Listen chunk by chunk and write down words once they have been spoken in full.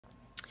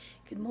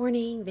Good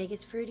morning,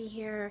 Vegas Fruity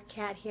here,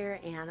 Kat here,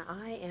 and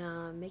I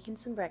am making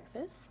some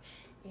breakfast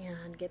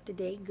and get the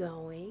day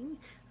going.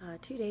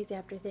 2 days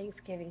after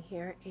Thanksgiving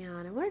here,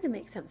 and I wanted to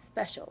make something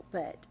special,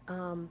 but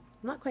I'm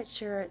not quite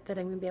sure that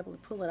I'm going to be able to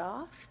pull it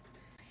off.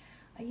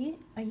 I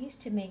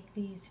used to make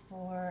these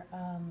for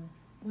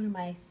one of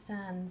my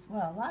sons,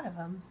 well, a lot of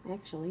them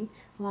actually,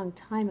 a long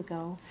time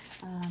ago.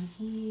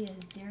 He is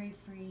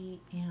dairy-free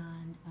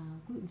and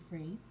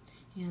gluten-free.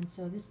 And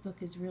so this book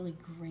is really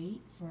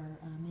great for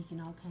making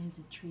all kinds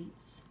of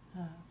treats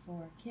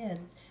for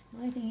kids. The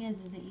only thing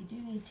is that you do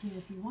need to,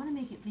 if you want to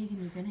make it vegan,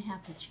 you're going to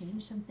have to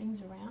change some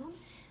things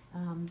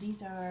around.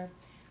 These are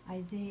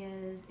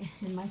Isaiah's,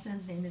 and my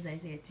son's name is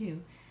Isaiah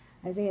too.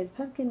 Isaiah's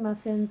pumpkin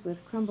muffins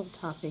with crumble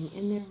topping,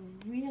 and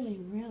they're really,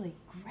 really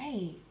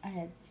great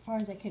as far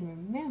as I can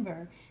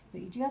remember.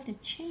 But you do have to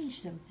change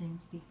some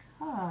things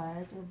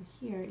because over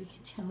here, you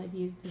can tell I've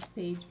used this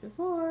page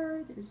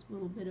before. There's a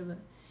little bit of a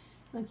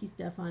funky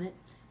stuff on it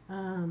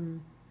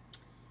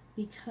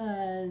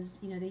because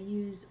they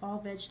use all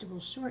vegetable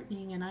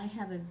shortening, and I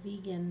have a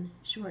vegan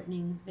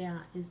shortening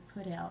that is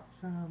put out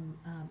from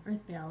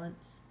Earth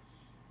Balance,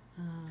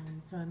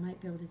 so I might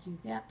be able to do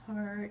that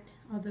part,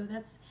 although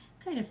that's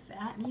kind of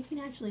fat, and you can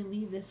actually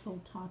leave this whole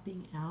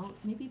topping out.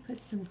 Maybe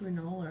put some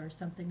granola or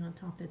something on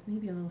top that's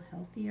maybe a little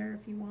healthier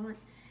if you want,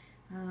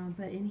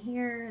 but in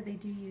here they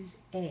do use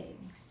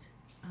eggs,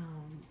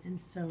 and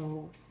some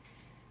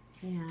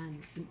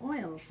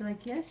oil. So I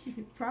guess you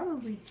could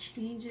probably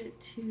change it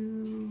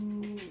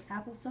to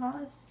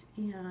applesauce,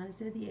 and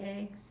instead of the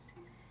eggs,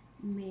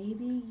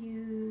 maybe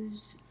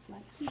use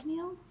flaxseed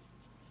meal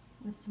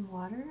with some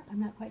water. I'm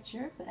not quite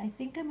sure, but I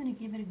think I'm going to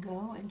give it a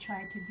go and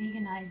try to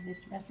veganize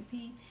this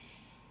recipe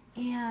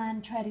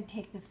and try to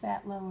take the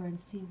fat lower and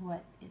see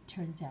what it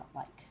turns out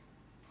like.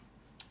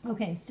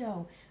 Okay,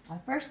 so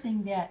first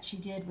thing that she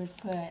did was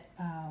put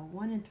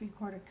 1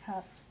 3/4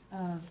 cups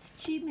of,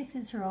 she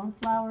mixes her own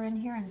flour in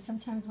here, and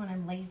sometimes when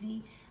I'm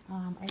lazy,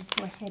 I just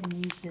go ahead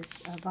and use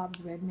this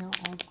Bob's Red Mill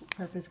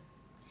all-purpose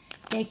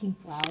baking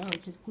flour,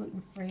 which is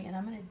gluten-free, and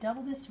I'm going to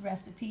double this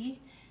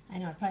recipe. I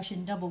know I probably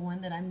shouldn't double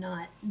one that I'm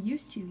not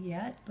used to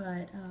yet,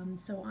 but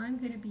so I'm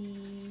going to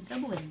be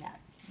doubling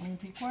that, 1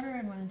 3/4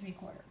 and 1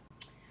 3/4.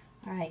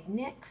 All right,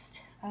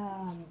 next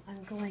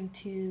I'm going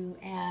to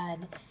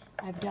add,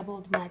 I've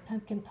doubled my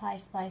pumpkin pie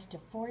spice to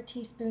 4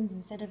 teaspoons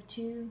instead of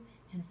 2,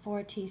 and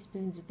 4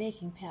 teaspoons of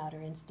baking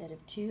powder instead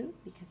of 2,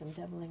 because I'm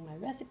doubling my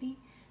recipe.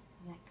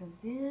 And that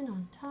goes in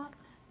on top.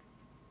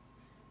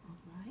 All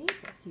right,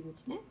 let's see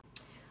what's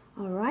next.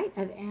 All right,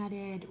 I've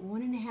added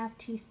 1 1/2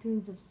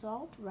 teaspoons of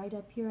salt right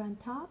up here on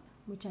top,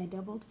 which I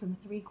doubled from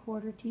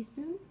 3/4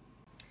 teaspoon.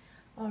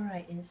 All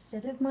right,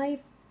 instead of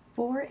my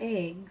 4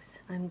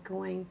 eggs, I'm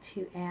going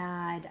to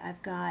add,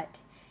 I've got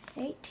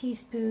 8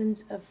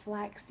 teaspoons of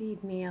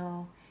flaxseed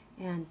meal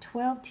and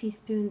 12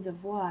 teaspoons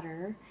of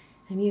water.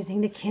 I'm using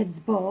the kids'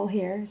 bowl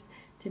here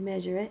to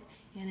measure it,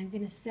 and I'm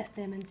going to set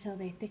them until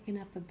they thicken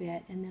up a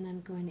bit, and then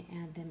I'm going to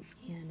add them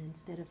in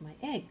instead of my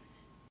eggs.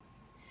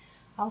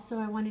 Also,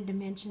 I wanted to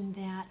mention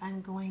that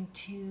I'm going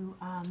to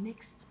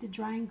mix the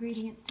dry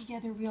ingredients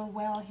together real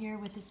well here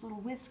with this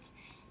little whisk,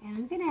 and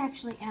I'm going to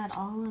actually add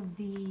all of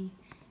the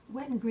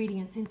wet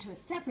ingredients into a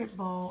separate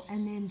bowl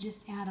and then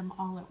just add them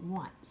all at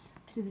once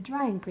to the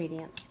dry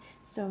ingredients.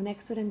 So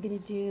next what I'm going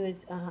to do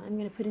is I'm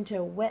going to put into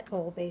a wet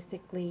bowl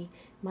basically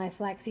my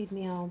flaxseed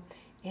meal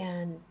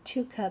and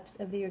 2 cups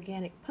of the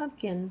organic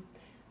pumpkin,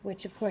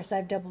 which of course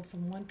I've doubled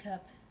from 1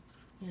 cup,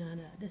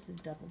 and this is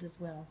doubled as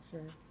well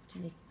to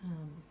make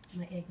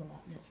my egg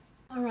allotment.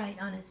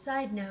 Alright, on a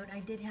side note, I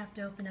did have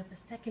to open up a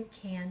second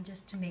can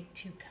just to make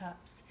 2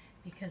 cups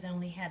because I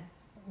only had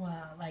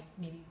like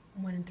maybe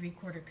 1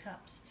 3/4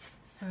 cups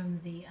from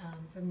the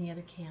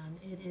other can.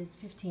 It is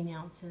 15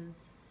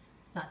 ounces.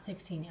 It's not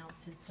 16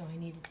 ounces, so I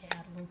needed to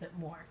add a little bit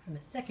more from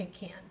the second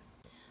can.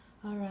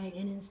 All right,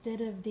 and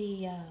instead of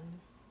the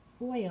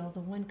oil,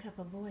 the 1 cup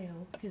of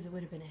oil, because it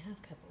would have been a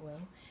 1/2 cup of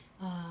oil,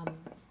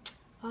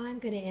 I'm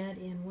going to add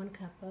in 1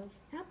 cup of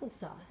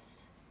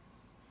applesauce.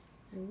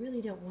 I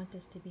really don't want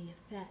this to be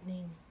a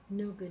fattening,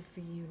 no good for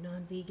you,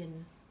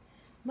 non-vegan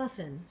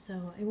muffin,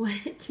 so I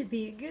want it to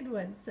be a good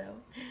one,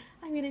 so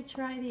I'm going to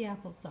try the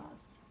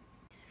applesauce.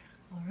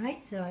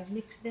 Alright, so I've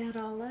mixed that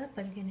all up.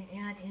 I'm going to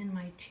add in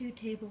my 2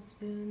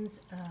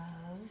 tablespoons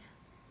of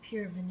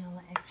pure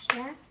vanilla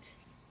extract.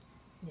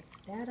 Mix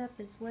that up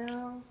as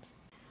well.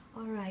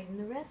 Alright, and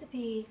the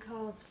recipe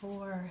calls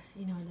for,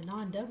 the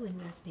non-doubling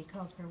recipe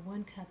calls for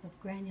 1 cup of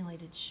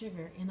granulated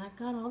sugar, and I've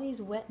got all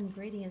these wet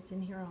ingredients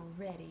in here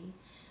already,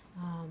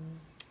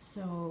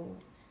 so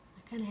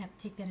I kind of have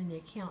to take that into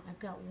account. I've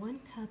got 1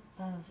 cup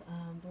of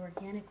the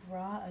organic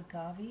raw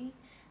agave,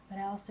 but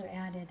I also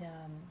added,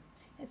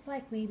 it's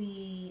like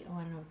maybe,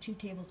 I don't know, 2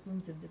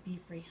 tablespoons of the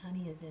bee-free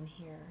honey is in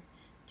here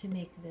to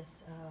make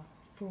this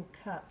full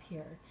cup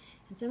here.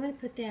 And so I'm going to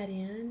put that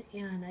in,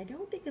 and I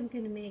don't think I'm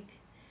going to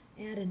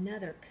add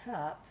another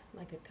cup,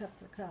 like a cup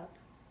for cup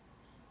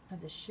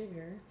of the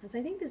sugar, because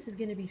I think this is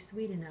going to be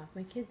sweet enough.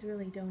 My kids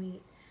really don't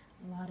eat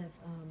a lot of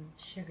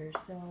sugar.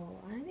 So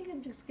I think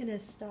I'm just going to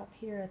stop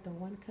here at the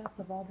 1 cup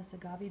of all this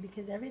agave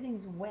because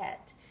everything's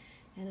wet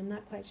and I'm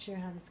not quite sure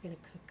how this is going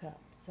to cook up.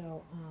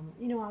 So,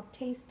 you know, I'll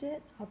taste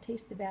it. I'll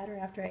taste the batter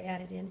after I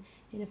add it in,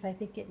 and if I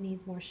think it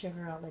needs more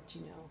sugar, I'll let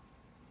you know.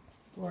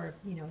 Or,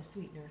 you know, a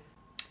sweetener.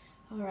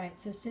 Alright,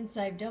 so since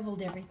I've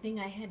doubled everything,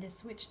 I had to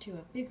switch to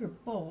a bigger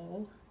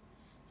bowl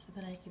so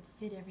that I could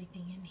fit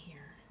everything in here.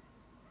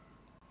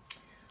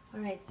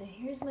 Alright, so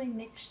here's my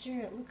mixture.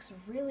 It looks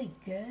really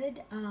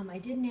good. I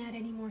didn't add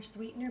any more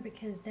sweetener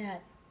because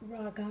that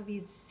raw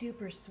agave is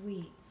super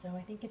sweet, so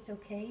I think it's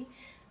okay.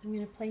 I'm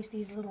going to place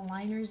these little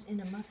liners in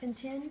a muffin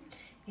tin,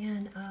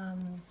 and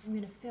I'm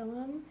going to fill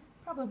them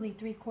probably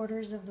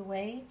 3/4 of the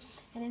way.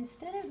 And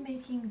instead of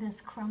making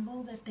this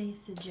crumble that they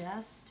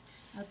suggest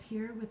up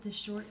here with the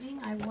shortening,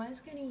 I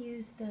was going to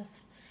use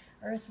this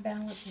Earth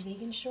Balance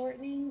vegan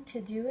shortening to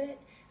do it,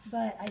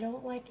 but I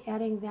don't like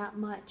adding that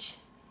much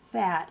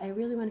fat. I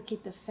really want to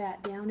keep the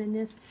fat down in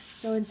this.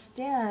 So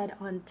instead,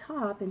 on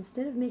top,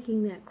 instead of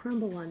making that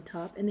crumble on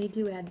top, and they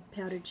do add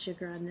powdered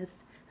sugar on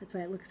this, that's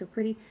why it looks so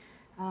pretty,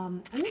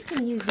 I'm just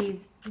going to use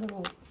these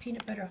little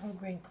peanut butter whole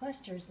grain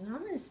clusters, and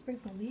I'm going to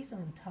sprinkle these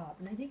on top.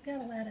 And I think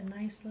that'll add a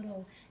nice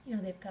little, you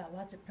know, they've got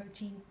lots of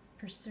protein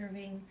per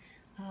serving.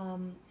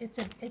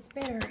 It's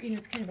better, you know,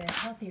 it's kind of a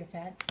healthier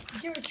fat,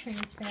 0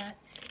 trans fat,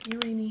 you know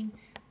what I mean?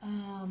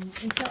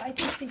 And so I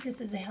just think this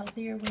is a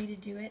healthier way to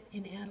do it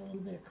and add a little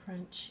bit of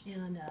crunch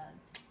and,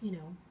 you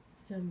know,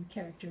 some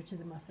character to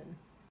the muffin.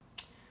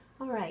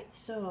 Alright,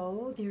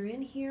 so they're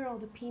in here. All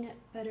the peanut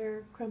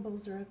butter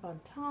crumbles are up on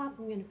top.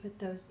 I'm going to put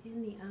those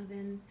in the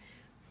oven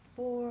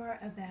for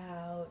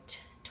about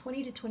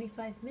 20 to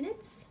 25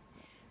 minutes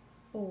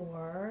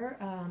for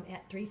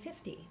at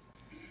 350.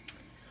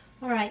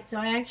 Alright, so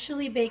I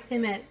actually baked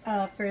them at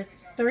for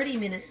 30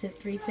 minutes at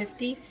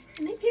 350,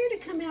 and they appear to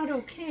come out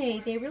okay.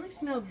 They really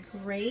smell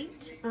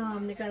great.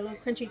 They've got a little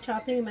crunchy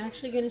topping. I'm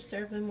actually going to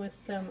serve them with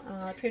some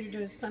Trader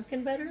Joe's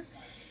pumpkin butter.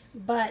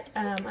 But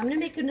I'm going to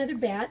make another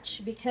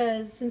batch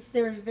because since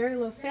there's very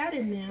low fat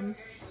in them,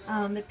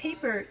 the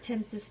paper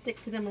tends to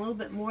stick to them a little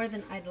bit more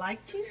than I'd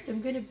like to. So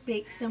I'm going to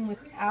bake some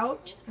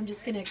without. I'm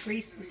just going to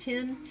grease the tin,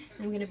 and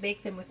I'm going to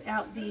bake them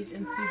without these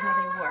and see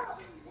how they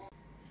work.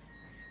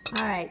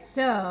 Alright,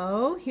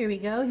 so here we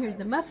go. Here's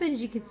the muffins.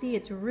 You can see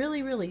it's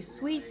really, really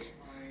sweet,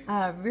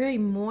 very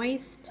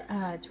moist.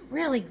 It's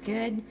really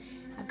good.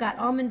 I've got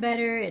almond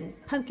butter and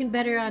pumpkin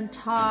butter on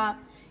top.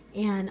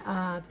 And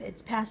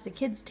it's passed the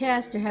kids'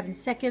 test. They're having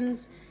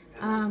seconds.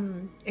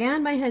 And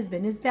my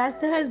husband has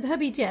passed the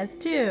hubby test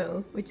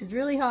too, which is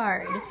really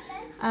hard.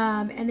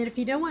 And then if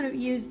you don't want to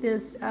use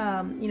this,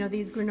 you know,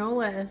 these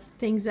granola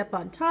things up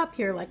on top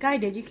here like I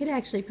did, you could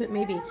actually put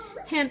maybe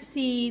hemp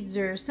seeds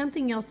or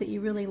something else that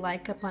you really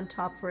like up on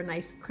top for a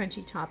nice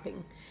crunchy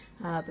topping.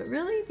 But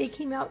really, they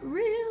came out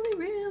really,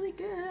 really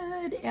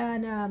good.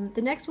 And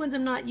the next ones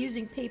I'm not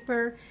using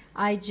paper.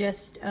 I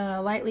just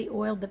lightly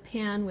oiled the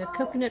pan with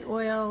coconut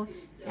oil,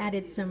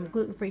 added some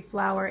gluten-free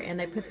flour,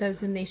 and I put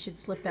those in. They should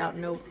slip out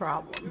no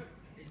problem.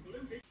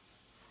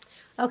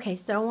 Okay,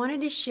 so I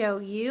wanted to show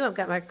you, I've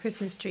got my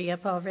Christmas tree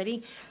up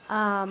already,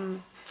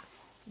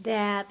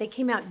 that they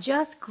came out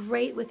just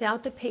great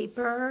without the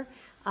paper.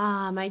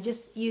 I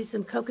just used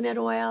some coconut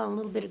oil and a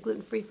little bit of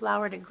gluten-free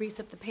flour to grease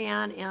up the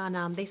pan,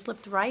 and they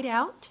slipped right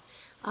out.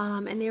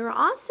 And they were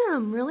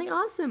awesome, really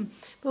awesome.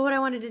 But what I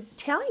wanted to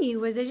tell you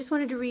was I just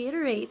wanted to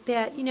reiterate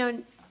that, you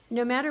know,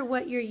 no matter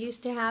what you're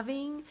used to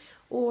having,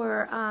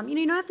 or, you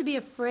know, you don't have to be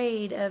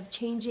afraid of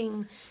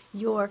changing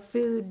your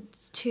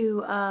foods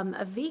to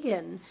a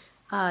vegan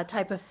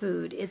type of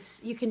food.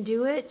 You can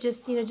do it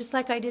just, you know, just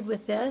like I did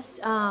with this.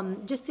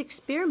 Just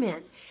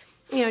experiment.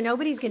 You know,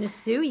 nobody's going to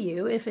sue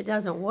you if it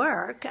doesn't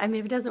work. I mean,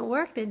 if it doesn't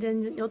work,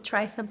 then you'll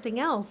try something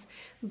else.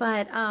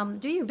 But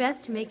do your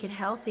best to make it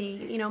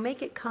healthy. You know,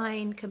 make it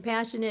kind,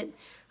 compassionate.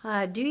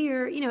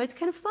 You know, it's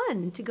kind of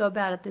fun to go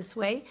about it this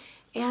way.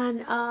 And,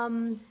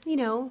 you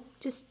know,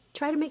 just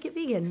try to make it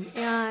vegan.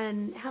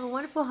 And have a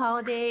wonderful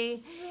holiday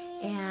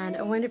and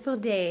a wonderful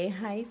day.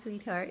 Hi,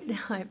 sweetheart.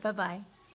 All right, bye-bye.